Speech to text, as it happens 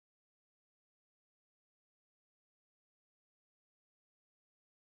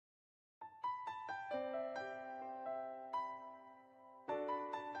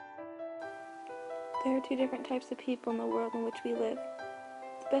There are two different types of people in the world in which we live.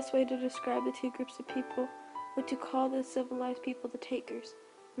 The best way to describe the two groups of people would to call the civilized people the takers,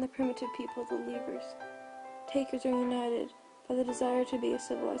 and the primitive people the leavers. Takers are united by the desire to be a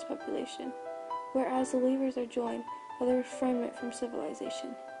civilized population, whereas the leavers are joined by the refrainment from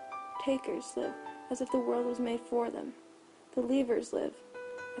civilization. Takers live as if the world was made for them. The leavers live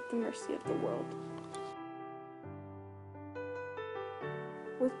at the mercy of the world.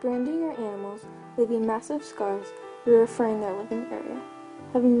 With branding our animals, leaving massive scars, we refrain their living area,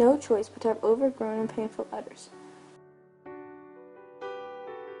 having no choice but to have overgrown and painful udders.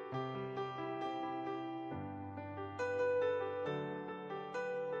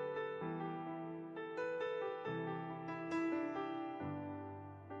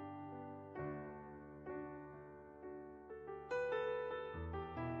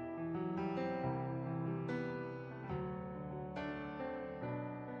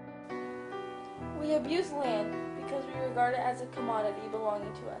 We abuse land because we regard it as a commodity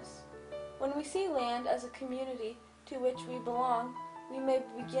belonging to us. When we see land as a community to which we belong, we may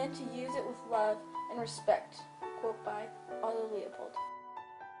begin to use it with love and respect. Quote by Aldo Leopold.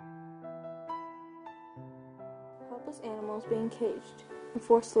 Helpless animals being caged and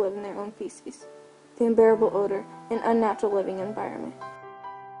forced to live in their own feces, the unbearable odor, and unnatural living environment.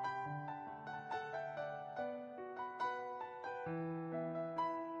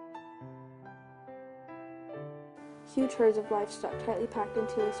 Huge herds of livestock tightly packed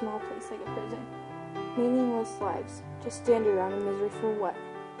into a small place like a prison. Meaningless lives, just stand around in misery for what?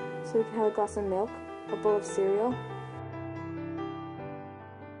 So we can have a glass of milk? A bowl of cereal?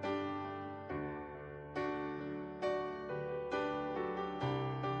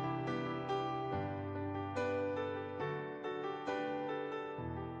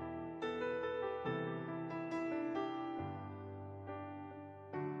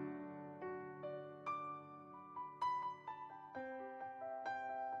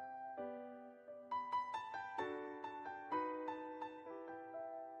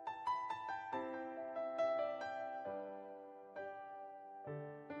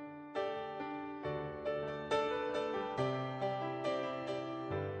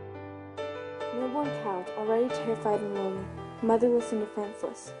 Newborn cows, already terrified and lonely, motherless and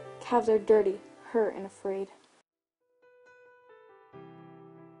defenseless. Calves are dirty, hurt, and afraid.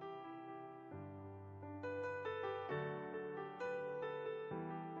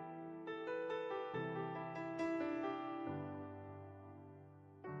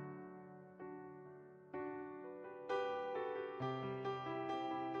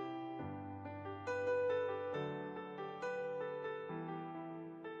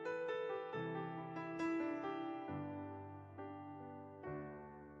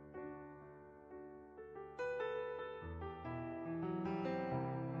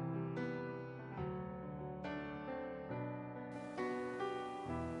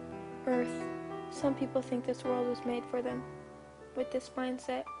 Earth. Some people think this world was made for them. With this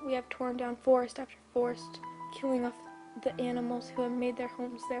mindset, we have torn down forest after forest, killing off the animals who have made their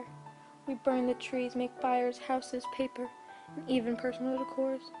homes there. We burn the trees, make fires, houses, paper, and even personal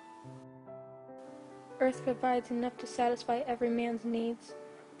decors. Earth provides enough to satisfy every man's needs,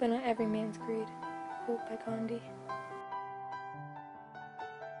 but not every man's greed. Quote by Gandhi.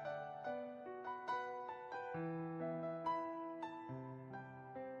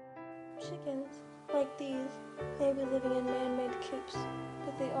 Chickens, like these, may be living in man-made coops,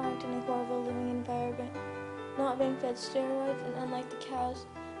 but they aren't in a horrible living environment. Not being fed steroids, and unlike the cows,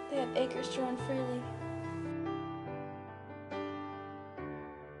 they have acres to run freely.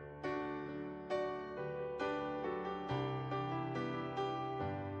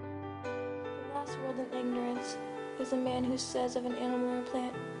 The last world in ignorance is a man who says of an animal or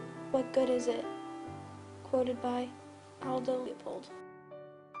plant, "What good is it?" Quoted by Aldo Leopold.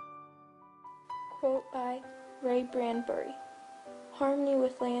 Quote by Ray Bradbury. Harmony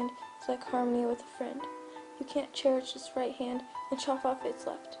with land is like harmony with a friend. You can't cherish its right hand and chop off its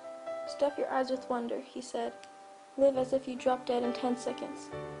left. Stuff your eyes with wonder, he said. Live as if you dropped dead in 10 seconds.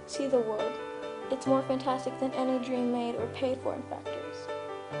 See the world. It's more fantastic than any dream made or paid for in factory.